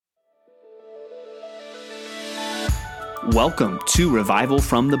Welcome to Revival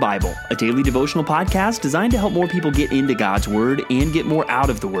from the Bible, a daily devotional podcast designed to help more people get into God's Word and get more out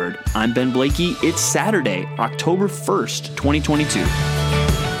of the Word. I'm Ben Blakey. It's Saturday, October 1st, 2022.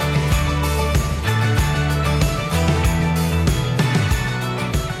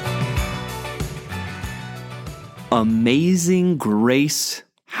 Amazing grace,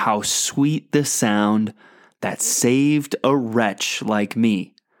 how sweet the sound that saved a wretch like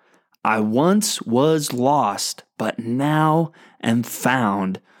me. I once was lost, but now am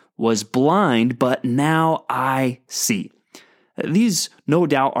found, was blind, but now I see. These, no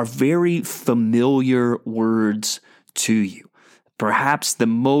doubt, are very familiar words to you. Perhaps the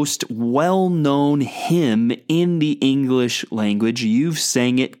most well-known hymn in the English language. You've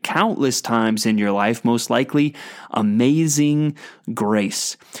sang it countless times in your life, most likely, Amazing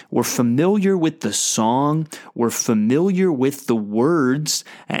Grace. We're familiar with the song, we're familiar with the words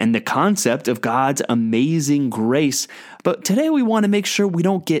and the concept of God's amazing grace, but today we want to make sure we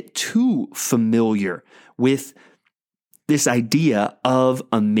don't get too familiar with this idea of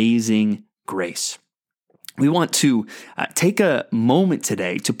amazing grace. We want to take a moment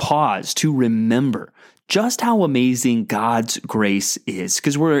today to pause, to remember just how amazing God's grace is,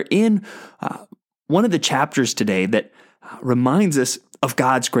 because we're in one of the chapters today that reminds us of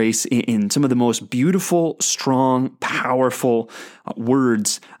God's grace in some of the most beautiful, strong, powerful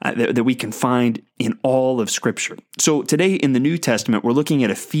words that we can find in all of Scripture. So today in the New Testament, we're looking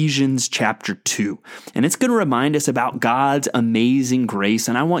at Ephesians chapter 2, and it's going to remind us about God's amazing grace,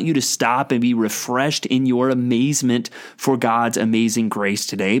 and I want you to stop and be refreshed in your amazement for God's amazing grace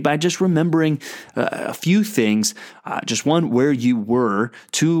today by just remembering a few things. Just one, where you were;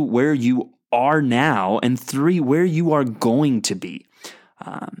 two, where you are now; and three, where you are going to be.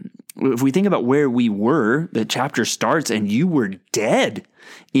 If we think about where we were, the chapter starts, and you were dead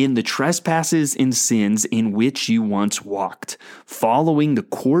in the trespasses and sins in which you once walked, following the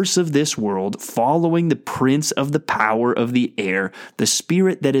course of this world, following the prince of the power of the air, the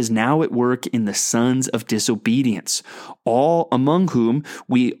spirit that is now at work in the sons of disobedience, all among whom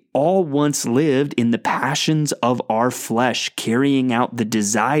we all once lived in the passions of our flesh, carrying out the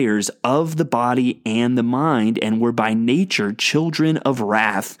desires of the body and the mind, and were by nature children of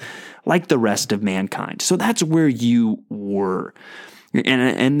wrath, like the rest of mankind. So that's where you were.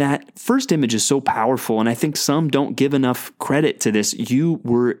 And that first image is so powerful, and I think some don't give enough credit to this. You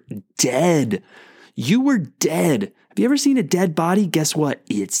were dead. You were dead. Have you ever seen a dead body? Guess what?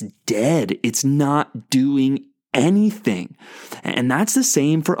 It's dead. It's not doing anything. And that's the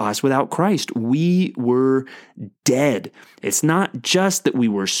same for us without Christ. We were dead. It's not just that we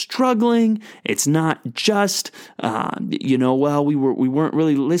were struggling. It's not just, we weren't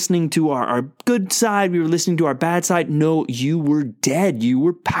really listening to our good side. We were listening to our bad side. No, you were dead. You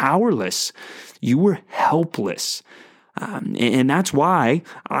were powerless. You were helpless. And that's why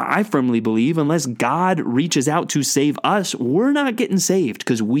I firmly believe unless God reaches out to save us, we're not getting saved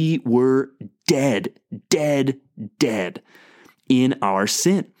because we were dead in our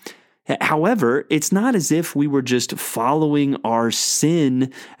sin. However, it's not as if we were just following our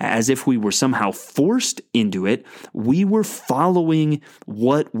sin as if we were somehow forced into it. We were following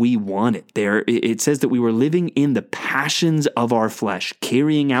what we wanted. There, it says that we were living in the passions of our flesh,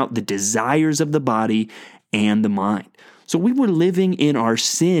 carrying out the desires of the body and the mind. So we were living in our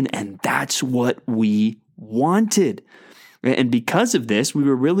sin, and that's what we wanted. And because of this, we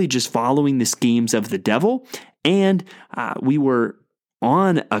were really just following the schemes of the devil, and we were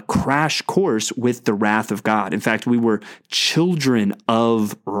on a crash course with the wrath of God. In fact, we were children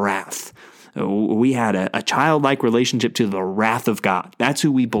of wrath. We had a childlike relationship to the wrath of God. That's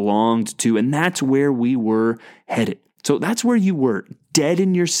who we belonged to, and that's where we were headed. So that's where you were, dead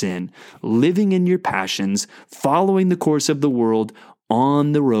in your sin, living in your passions, following the course of the world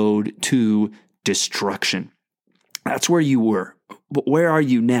on the road to destruction. That's where you were. But where are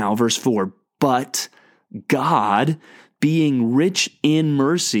you now? Verse 4, but God, being rich in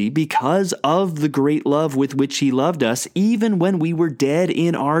mercy because of the great love with which he loved us, even when we were dead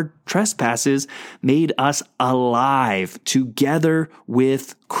in our trespasses, made us alive together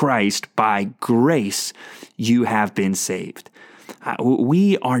with Christ. By grace, you have been saved.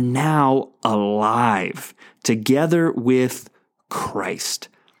 We are now alive together with Christ.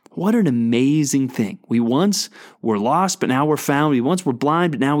 What an amazing thing. We once were lost, but now we're found. We once were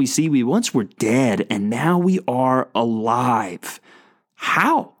blind, but now we see. We once were dead, and now we are alive.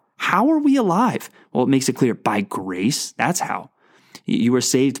 How? How are we alive? Well, it makes it clear. By grace, that's how. You were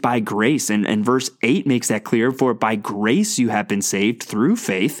saved by grace. And verse 8 makes that clear. For by grace you have been saved through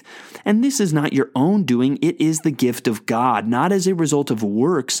faith. And this is not your own doing. It is the gift of God, not as a result of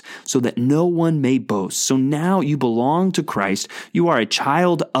works, so that no one may boast. So now you belong to Christ. You are a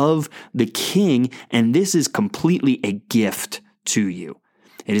child of the King, and this is completely a gift to you.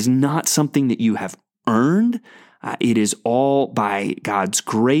 It is not something that you have earned. It is all by God's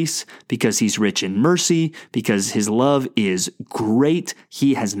grace, because he's rich in mercy, because his love is great.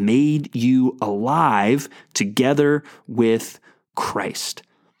 He has made you alive together with Christ.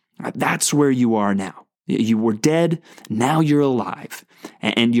 That's where you are now. You were dead, now you're alive.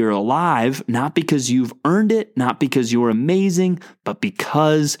 And you're alive not because you've earned it, not because you're amazing, but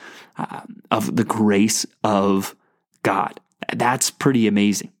because of the grace of God. That's pretty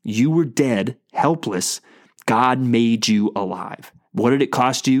amazing. You were dead, helpless. God made you alive. What did it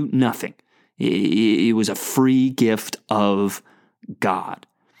cost you? Nothing. It was a free gift of God.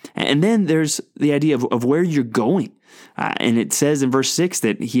 And then there's the idea of where you're going. And it says in verse 6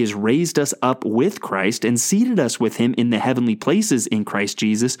 that he has raised us up with Christ and seated us with him in the heavenly places in Christ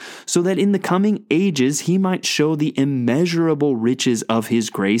Jesus, so that in the coming ages he might show the immeasurable riches of his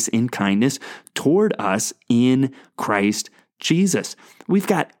grace and kindness toward us in Christ Jesus. We've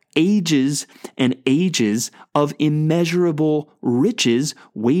got ages and ages of immeasurable riches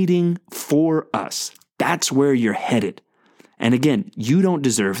waiting for us. That's where you're headed. And again, you don't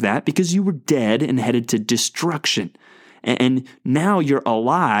deserve that because you were dead and headed to destruction. And now you're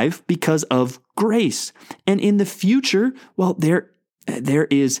alive because of grace. And in the future, well, there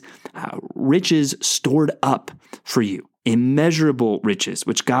is riches stored up for you, immeasurable riches,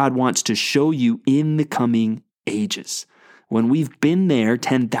 which God wants to show you in the coming ages. When we've been there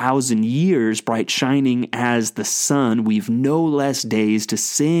 10,000 years, bright shining as the sun, we've no less days to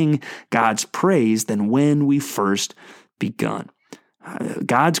sing God's praise than when we first begun.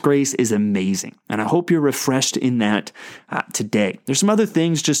 God's grace is amazing, and I hope you're refreshed in that today. There's some other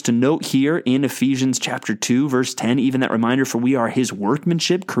things just to note here in Ephesians chapter 2, verse 10, even that reminder, for we are his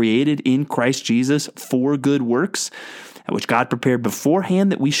workmanship created in Christ Jesus for good works, which God prepared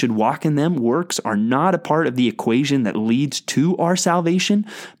beforehand that we should walk in them. Works are not a part of the equation that leads to our salvation,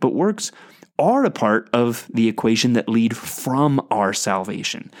 but works are a part of the equation that lead from our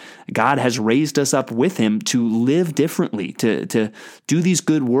salvation. God has raised us up with him to live differently, to do these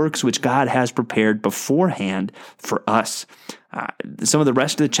good works which God has prepared beforehand for us. Some of the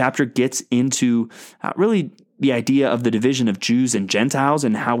rest of the chapter gets into really the idea of the division of Jews and Gentiles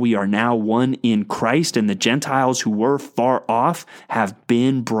and how we are now one in Christ, and the Gentiles who were far off have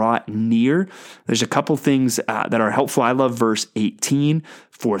been brought near. There's a couple things that are helpful. I love verse 18.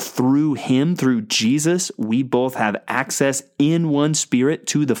 For through him, through Jesus, we both have access in one spirit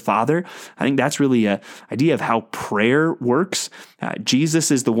to the Father. I think that's really an idea of how prayer works.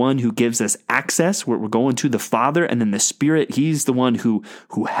 Jesus is the one who gives us access. We're going to the Father, and then the Spirit, he's the one who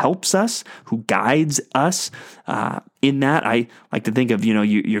helps us, who guides us. In that, I like to think of,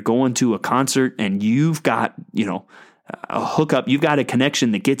 you're going to a concert and you've got, a hookup, you've got a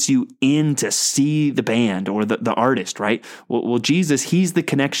connection that gets you in to see the band or the artist, right? Well, Jesus, he's the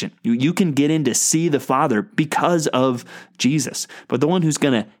connection. You can get in to see the Father because of Jesus. But the one who's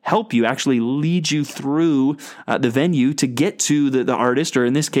going to help you actually lead you through the venue to get to the artist, or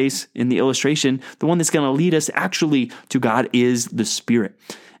in this case, in the illustration, the one that's going to lead us actually to God is the Spirit.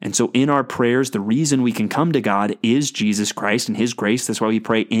 And so in our prayers, the reason we can come to God is Jesus Christ and his grace. That's why we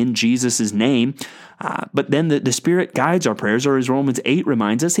pray in Jesus' name. But then the Spirit guides our prayers, or as Romans 8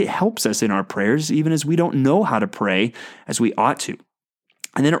 reminds us, it helps us in our prayers, even as we don't know how to pray as we ought to.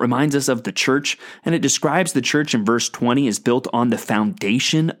 And then it reminds us of the church, and it describes the church in verse 20 as built on the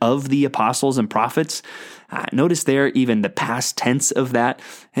foundation of the apostles and prophets. Notice there even the past tense of that.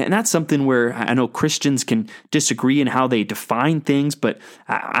 And that's something where I know Christians can disagree in how they define things, but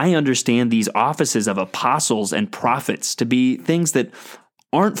I understand these offices of apostles and prophets to be things that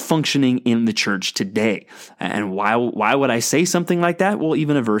aren't functioning in the church today. And why would I say something like that? Well,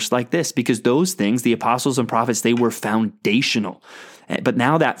 even a verse like this, because those things, the apostles and prophets, they were foundational. But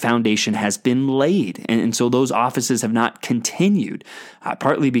now that foundation has been laid, and so those offices have not continued,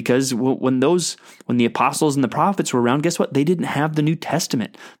 partly because when the apostles and the prophets were around, guess what? They didn't have the New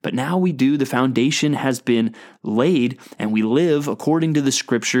Testament, but now we do. The foundation has been laid, and we live according to the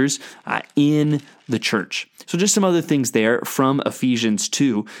Scriptures in the church. So just some other things there from Ephesians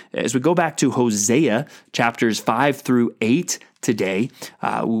 2. As we go back to Hosea chapters 5 through 8 today,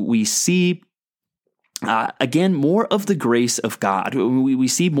 we see again, more of the grace of God. We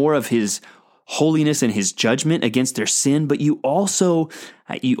see more of his holiness and his judgment against their sin, but you also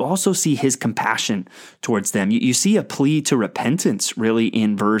you also see his compassion towards them. You see a plea to repentance, really,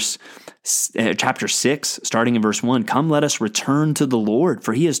 in chapter 6, starting in verse 1. Come, let us return to the Lord,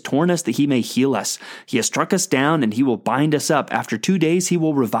 for he has torn us that he may heal us. He has struck us down, and he will bind us up. After 2 days he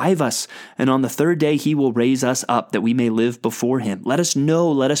will revive us, and on the third day he will raise us up, that we may live before him. Let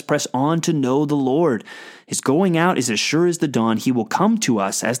us press on to know the Lord. His going out is as sure as the dawn. He will come to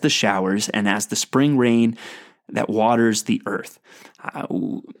us as the showers and as the spring rain that waters the earth.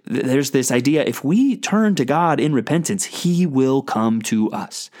 There's this idea, if we turn to God in repentance, he will come to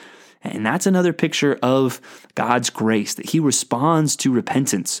us. And that's another picture of God's grace, that he responds to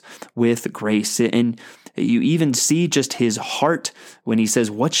repentance with grace. And you even see just his heart when he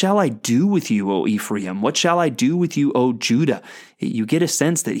says, what shall I do with you, O Ephraim? What shall I do with you, O Judah? You get a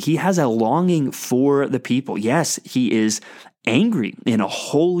sense that he has a longing for the people. Yes, he is angry in a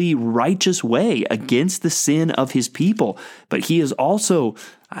holy, righteous way against the sin of his people, but he is also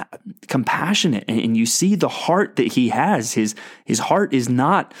compassionate, and you see the heart that he has. His heart is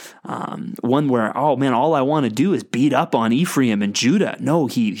not one where, oh man, all I want to do is beat up on Ephraim and Judah. No,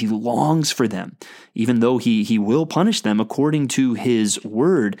 he longs for them, even though he will punish them according to his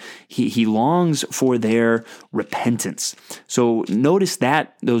word. He longs for their repentance. So notice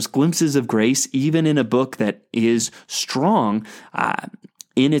that those glimpses of grace, even in a book that is strong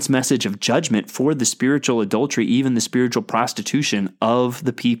in its message of judgment for the spiritual adultery, even the spiritual prostitution of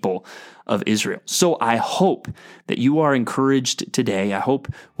the people of Israel. So I hope that you are encouraged today. I hope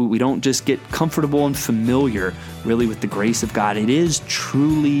we don't just get comfortable and familiar really with the grace of God. It is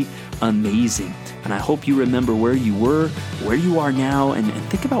truly amazing. And I hope you remember where you were, where you are now, and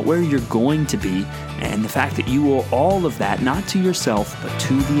think about where you're going to be, and the fact that you owe all of that not to yourself, but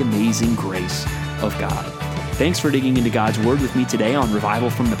to the amazing grace of God. Thanks for digging into God's Word with me today on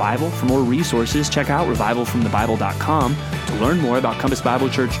Revival from the Bible. For more resources, check out revivalfromthebible.com. To learn more about Compass Bible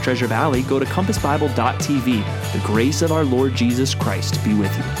Church Treasure Valley, go to compassbible.tv. The grace of our Lord Jesus Christ be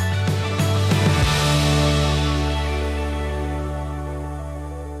with you.